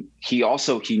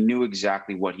 he knew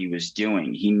exactly what he was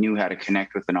doing. He knew how to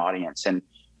connect with an audience. And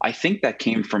I think that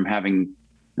came from having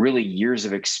really years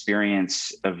of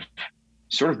experience of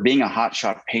sort of being a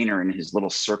hotshot painter in his little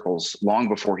circles long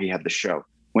before he had the show.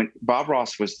 When Bob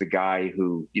Ross was the guy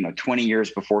who, 20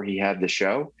 years before he had the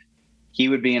show, he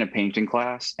would be in a painting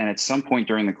class. And at some point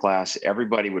during the class,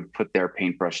 everybody would put their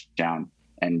paintbrush down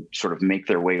and sort of make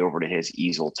their way over to his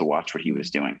easel to watch what he was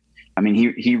doing. I mean,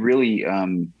 he really,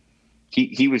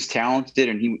 he was talented,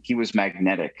 and he was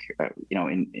magnetic,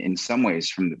 in some ways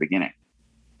from the beginning.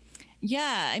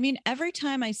 Yeah. I mean, every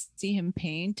time I see him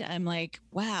paint, I'm like,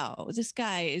 wow, this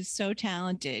guy is so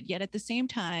talented. Yet at the same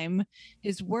time,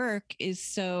 his work is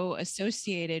so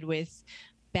associated with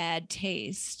bad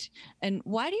taste. And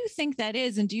why do you think that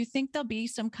is? And do you think there'll be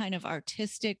some kind of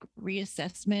artistic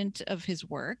reassessment of his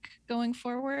work going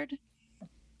forward?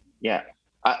 Yeah.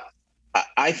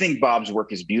 I think Bob's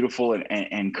work is beautiful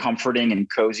and comforting and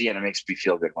cozy, and it makes me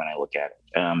feel good when I look at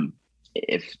it.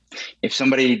 If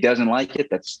somebody doesn't like it,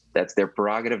 that's their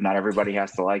prerogative. Not everybody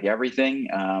has to like everything.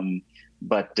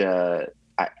 But I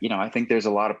think there's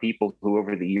a lot of people who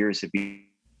over the years have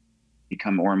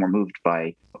become more and more moved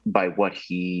by what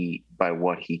he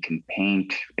can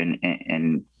paint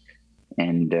and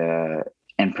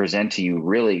present to you.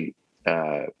 Really,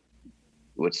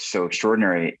 what's so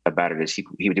extraordinary about it is he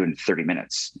would do it in 30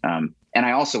 minutes. And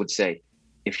I also would say,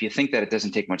 if you think that it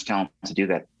doesn't take much talent to do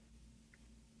that,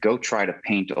 go try to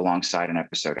paint alongside an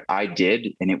episode. I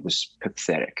did, and it was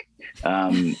pathetic.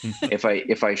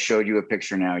 If I showed you a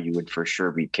picture now, you would for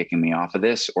sure be kicking me off of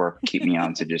this or keep me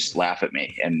on to just laugh at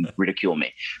me and ridicule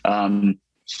me.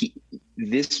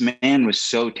 This man was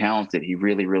so talented. He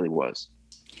really, really was.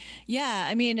 Yeah,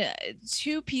 I mean,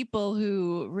 two people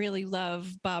who really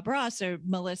love Bob Ross are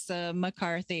Melissa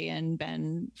McCarthy and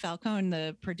Ben Falcone,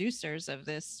 the producers of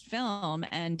this film.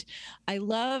 And I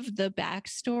love the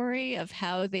backstory of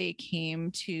how they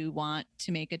came to want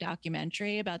to make a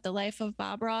documentary about the life of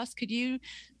Bob Ross. Could you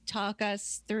talk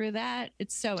us through that?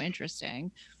 It's so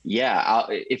interesting. Yeah,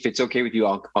 if it's okay with you,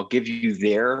 I'll give you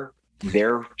their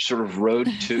sort of road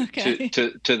to Okay.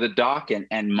 to the doc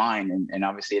and mine, and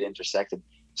obviously it intersected.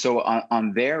 So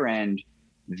on their end,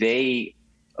 they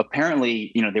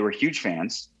apparently, they were huge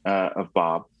fans of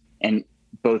Bob, and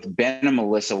both Ben and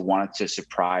Melissa wanted to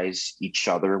surprise each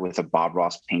other with a Bob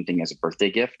Ross painting as a birthday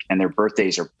gift. And their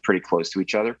birthdays are pretty close to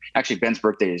each other. Actually, Ben's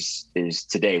birthday is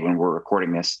today when we're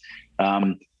recording this.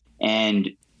 And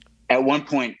at one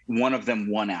point, one of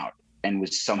them won out and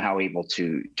was somehow able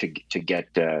to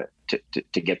get the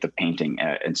painting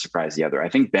and surprise the other. I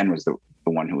think Ben was the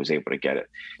one who was able to get it.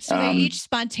 So they each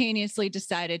spontaneously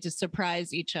decided to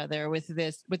surprise each other with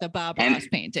a Bob Ross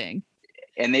painting.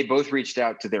 And they both reached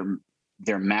out to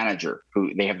their manager,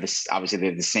 who they have the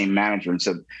same manager. And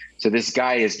so this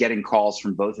guy is getting calls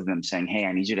from both of them saying, "Hey,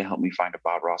 I need you to help me find a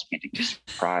Bob Ross painting to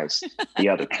surprise the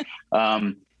other."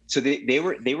 So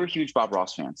they were huge Bob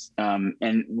Ross fans.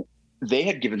 And they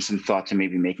had given some thought to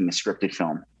maybe making a scripted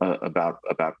film about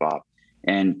Bob.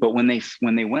 But when they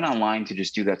went online to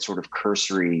just do that sort of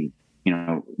cursory,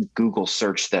 Google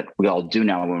search that we all do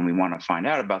now when we want to find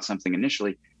out about something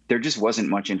initially, there just wasn't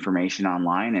much information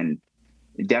online, and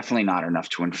definitely not enough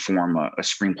to inform a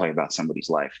screenplay about somebody's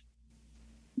life.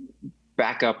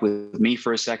 Back up with me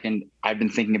for a second. I've been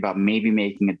thinking about maybe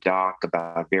making a doc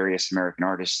about various American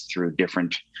artists through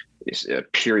different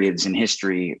periods in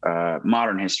history,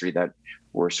 modern history, that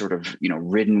were sort of,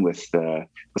 ridden with a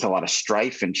lot of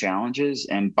strife and challenges.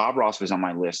 And Bob Ross was on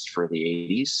my list for the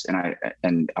 80s.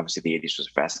 And obviously the 80s was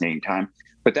a fascinating time,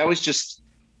 but that was just,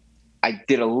 I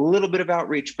did a little bit of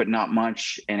outreach, but not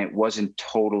much. And it wasn't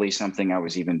totally something I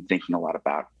was even thinking a lot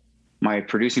about. My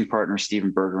producing partner,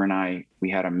 Steven Berger, and we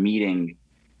had a meeting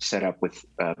set up with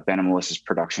Ben and Melissa's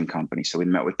production company. So we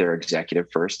met with their executive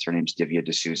first. Her name's Divya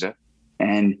D'Souza.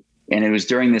 And it was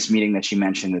during this meeting that she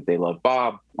mentioned that they love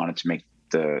Bob, wanted to make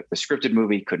the scripted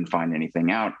movie, couldn't find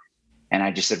anything out. And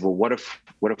I just said, well, what if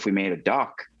we made a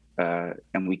doc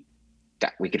and we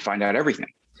could find out everything?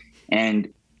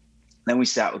 And then we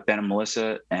sat with Ben and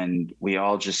Melissa, and we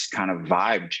all just kind of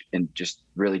vibed and just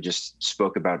really just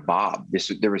spoke about Bob.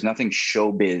 There was nothing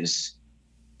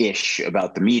showbiz-ish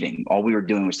about the meeting. All we were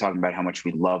doing was talking about how much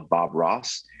we love Bob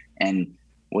Ross. And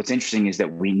what's interesting is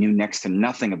that we knew next to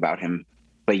nothing about him,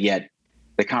 but yet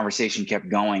the conversation kept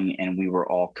going, and we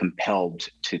were all compelled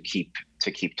to keep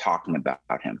talking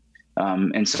about him.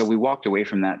 And so we walked away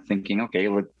from that thinking, okay,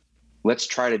 let's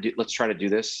try to do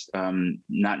this,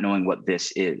 not knowing what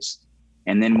this is.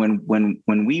 And then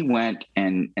when we went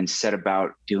and set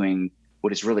about doing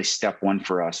what is really step one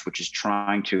for us, which is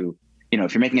trying to,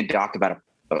 if you're making a doc about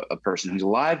a person who's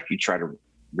alive, you try to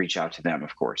reach out to them,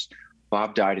 of course.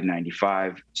 Bob died in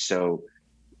 95. So,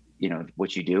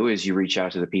 what you do is you reach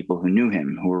out to the people who knew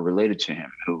him, who were related to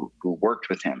him, who worked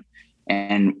with him.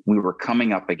 And we were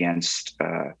coming up against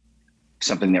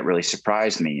something that really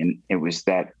surprised me. And it was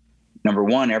that, number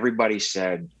one, everybody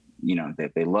said,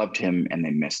 that they loved him and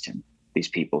they missed him, these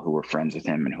people who were friends with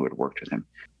him and who had worked with him.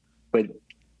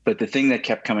 But the thing that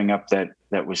kept coming up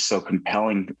that was so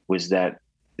compelling was that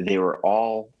they were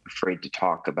all afraid to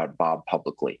talk about Bob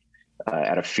publicly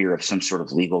out of fear of some sort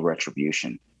of legal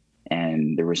retribution.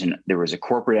 And there was a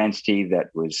corporate entity that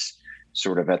was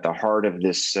sort of at the heart of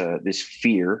this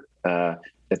fear that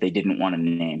they didn't want to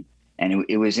name. And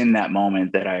it was in that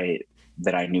moment that I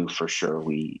knew for sure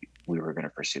we were going to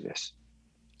pursue this.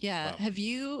 Yeah. Wow. Have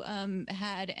you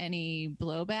had any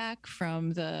blowback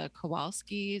from the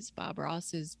Kowalskis, Bob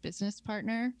Ross's business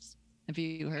partners? Have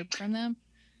you heard from them?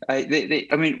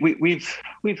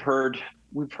 We've heard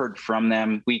from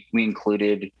them. We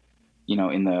included,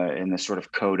 in the sort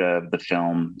of coda of the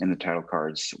film, in the title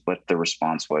cards, what the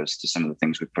response was to some of the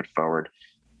things we put forward.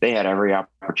 They had every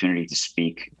opportunity to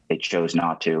speak. They chose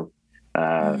not to.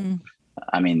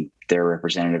 Their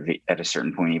representative at a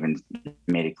certain point even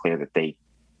made it clear that they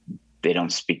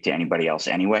don't speak to anybody else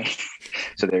anyway.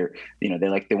 So they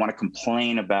want to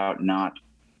complain about not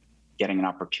getting an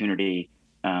opportunity,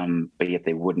 but yet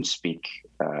they wouldn't speak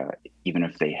even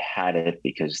if they had it,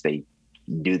 because they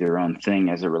do their own thing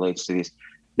as it relates to these.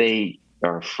 They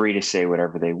are free to say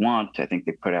whatever they want. I think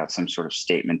they put out some sort of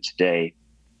statement today.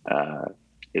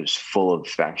 It was full of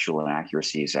factual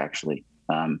inaccuracies, actually.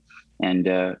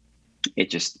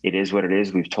 It is what it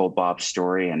is. We've told Bob's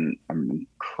story, and I'm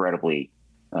incredibly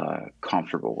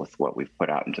comfortable with what we've put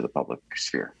out into the public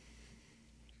sphere.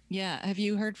 Yeah. Have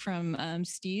you heard from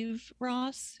Steve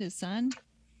Ross, his son?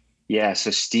 Yeah.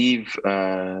 So Steve,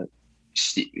 of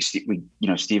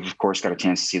course, got a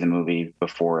chance to see the movie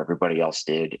before everybody else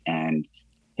did, and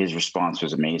his response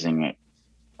was amazing.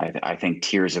 I think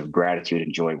tears of gratitude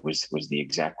and joy was the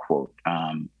exact quote.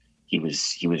 He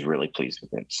was really pleased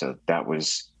with it. So that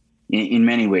was, in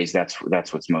many ways, that's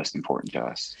what's most important to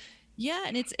us. Yeah,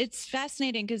 and it's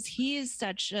fascinating because he is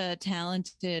such a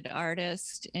talented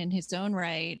artist in his own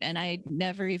right, and I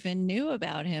never even knew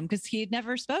about him because he had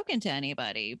never spoken to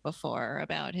anybody before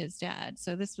about his dad.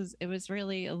 So it was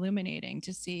really illuminating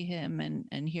to see him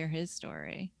and hear his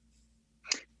story.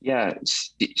 Yeah,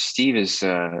 Steve is.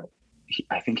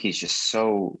 I think he's just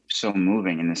so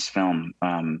moving in this film.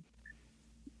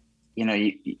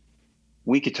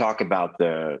 We could talk about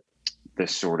the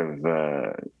sort of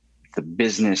the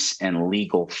business and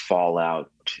legal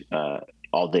fallout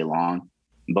all day long,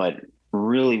 but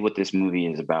really what this movie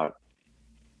is about,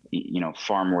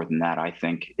 far more than that, I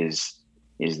think, is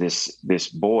this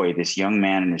boy, this young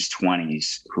man in his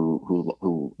 20s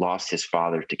who lost his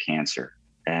father to cancer.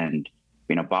 And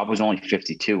Bob was only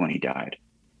 52 when he died,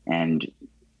 and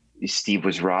Steve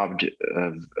was robbed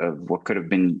of what could have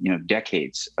been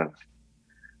decades of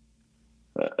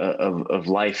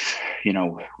life,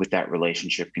 with that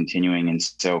relationship continuing. And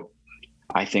so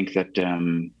I think that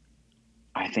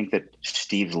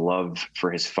Steve's love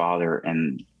for his father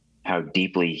and how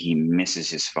deeply he misses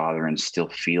his father and still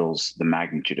feels the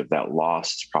magnitude of that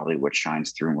loss is probably what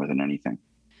shines through more than anything.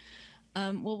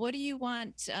 Well, what do you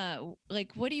want?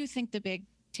 What do you think the big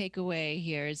takeaway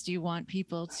here is? Do you want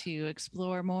people to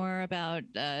explore more about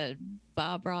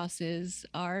Bob Ross's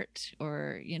art,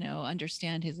 or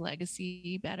understand his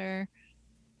legacy better?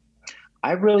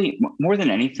 I really, more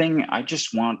than anything, I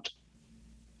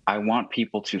want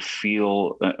people to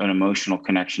feel an emotional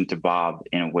connection to Bob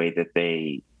in a way that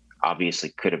they obviously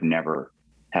could have never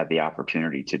had the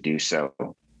opportunity to do so.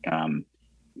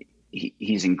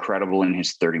 He's incredible in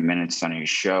his 30 minutes on his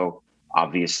show.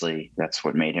 Obviously, that's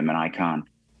what made him an icon.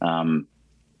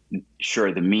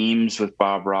 Sure, the memes with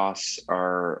Bob Ross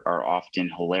are often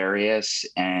hilarious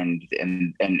and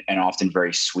often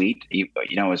very sweet,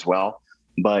 as well.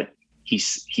 But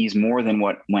he's more than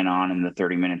what went on in the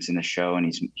 30 minutes in the show,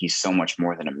 and he's so much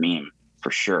more than a meme,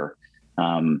 for sure.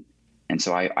 And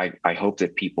so I hope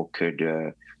that people could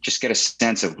just get a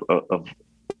sense of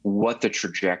what the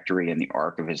trajectory and the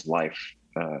arc of his life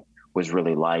was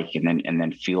really like, and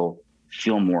then feel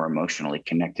more emotionally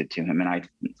connected to him. And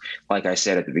like I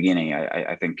said at the beginning,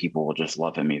 I think people will just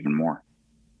love him even more.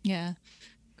 Yeah.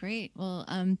 Great. Well,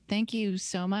 thank you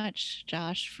so much,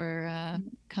 Josh, for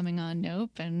coming on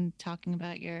Nope and talking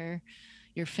about your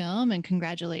film, and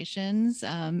congratulations.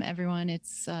 Everyone,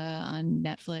 it's on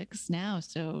Netflix now,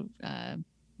 so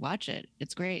watch it.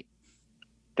 It's great.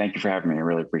 Thank you for having me. I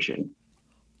really appreciate it.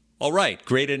 All right,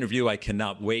 great interview. I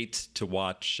cannot wait to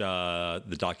watch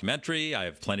the documentary. I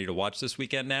have plenty to watch this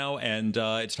weekend now, and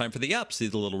it's time for the up. See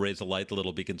the little rays of light, the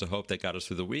little beacons of hope that got us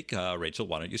through the week. Rachel,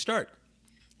 why don't you start?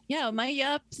 Yeah, my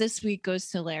yup this week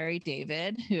goes to Larry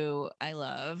David, who I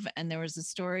love. And there was a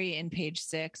story in Page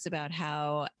Six about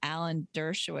how Alan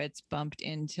Dershowitz bumped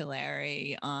into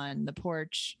Larry on the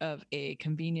porch of a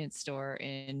convenience store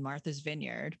in Martha's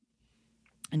Vineyard.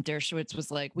 And Dershowitz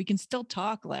was like, "We can still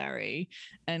talk, Larry."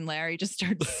 And Larry just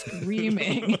starts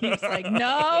screaming. He's like,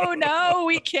 no,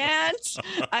 we can't.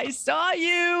 I saw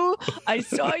you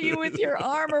with your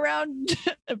arm around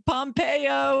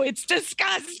Pompeo. It's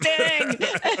disgusting. And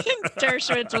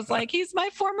Dershowitz was like, "He's my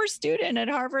former student at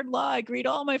Harvard Law. I greet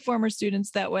all my former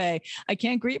students that way. I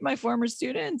can't greet my former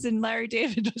students." And Larry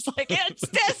David was like, "It's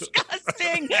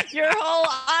disgusting. Your whole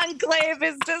enclave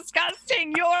is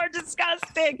disgusting. You're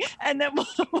disgusting." And then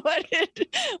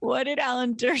what did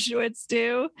Alan Dershowitz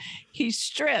do? He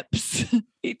strips.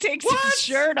 He takes his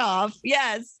shirt off.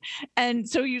 Yes. And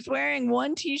so he's wearing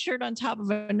one t-shirt on top of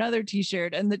another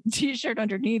t-shirt, and the t-shirt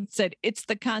underneath said, "It's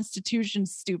the Constitution,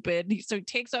 stupid." So he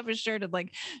takes off his shirt and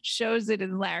like shows it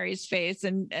in Larry's face,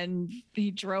 and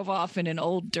he drove off in an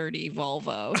old dirty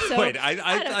Volvo. So, wait,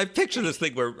 I picture this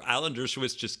thing where Alan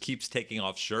Dershowitz just keeps taking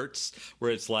off shirts, where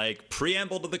it's like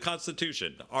preamble to the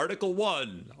Constitution, Article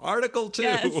 1, Article 2.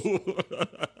 Yes.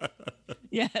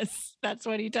 Yes, that's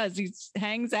what he does. He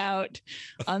hangs out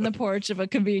on the porch of a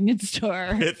convenience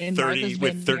store in Martha's Vineyard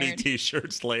with 30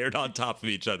 t-shirts layered on top of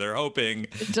each other, hoping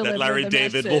that Larry the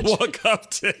David message. will walk up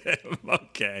to him.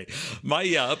 Okay. My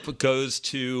yup goes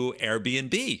to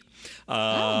Airbnb.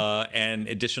 And in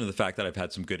addition to the fact that I've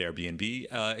had some good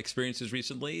Airbnb experiences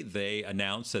recently, they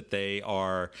announced that they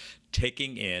are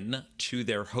taking in to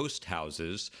their host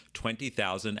houses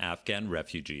 20,000 Afghan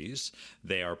refugees.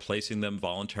 They are placing them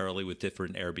voluntarily with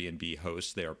different Airbnb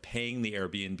hosts. They are paying the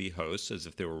Airbnb hosts as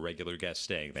if they were regular guests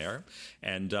staying there,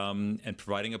 and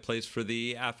providing a place for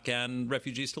the Afghan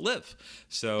refugees to live.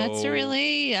 So that's a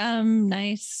really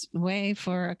nice way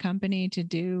for a company to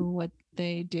do what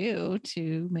they do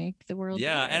to make the world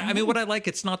yeah better. And I mean, what I like,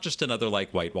 it's not just another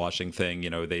like whitewashing thing.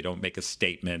 They don't make a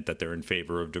statement that they're in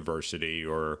favor of diversity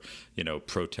or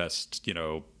protest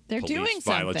they're police doing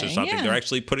violence or something. yeah. They're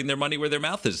actually putting their money where their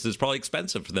mouth is. It's probably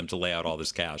expensive for them to lay out all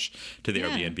this cash to the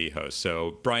Airbnb host.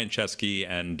 So Brian Chesky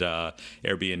and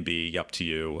Airbnb, up to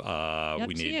you.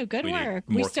 Good work.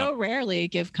 We so rarely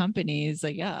give companies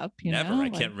a yup. Never. I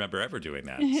can't remember ever doing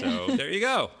that. So there you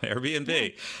go,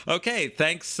 Airbnb. Okay,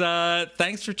 thanks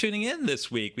for tuning in this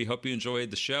week. We hope you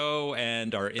enjoyed the show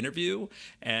and our interview.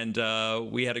 And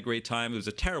we had a great time. It was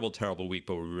a terrible, terrible week,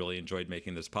 but we really enjoyed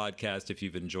making this podcast. If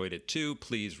you've enjoyed it too,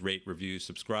 please rate, review,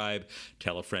 subscribe,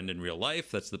 tell a friend in real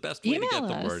life. That's the best way to get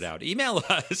the word out. Email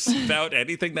us about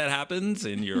anything that happens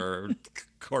in your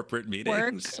corporate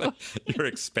meetings, your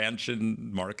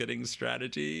expansion marketing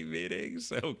strategy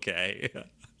meetings. Okay.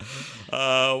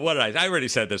 What did I already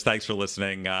said this. Thanks for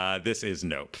listening. This is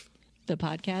Nope, the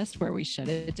podcast where we shut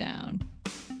it down.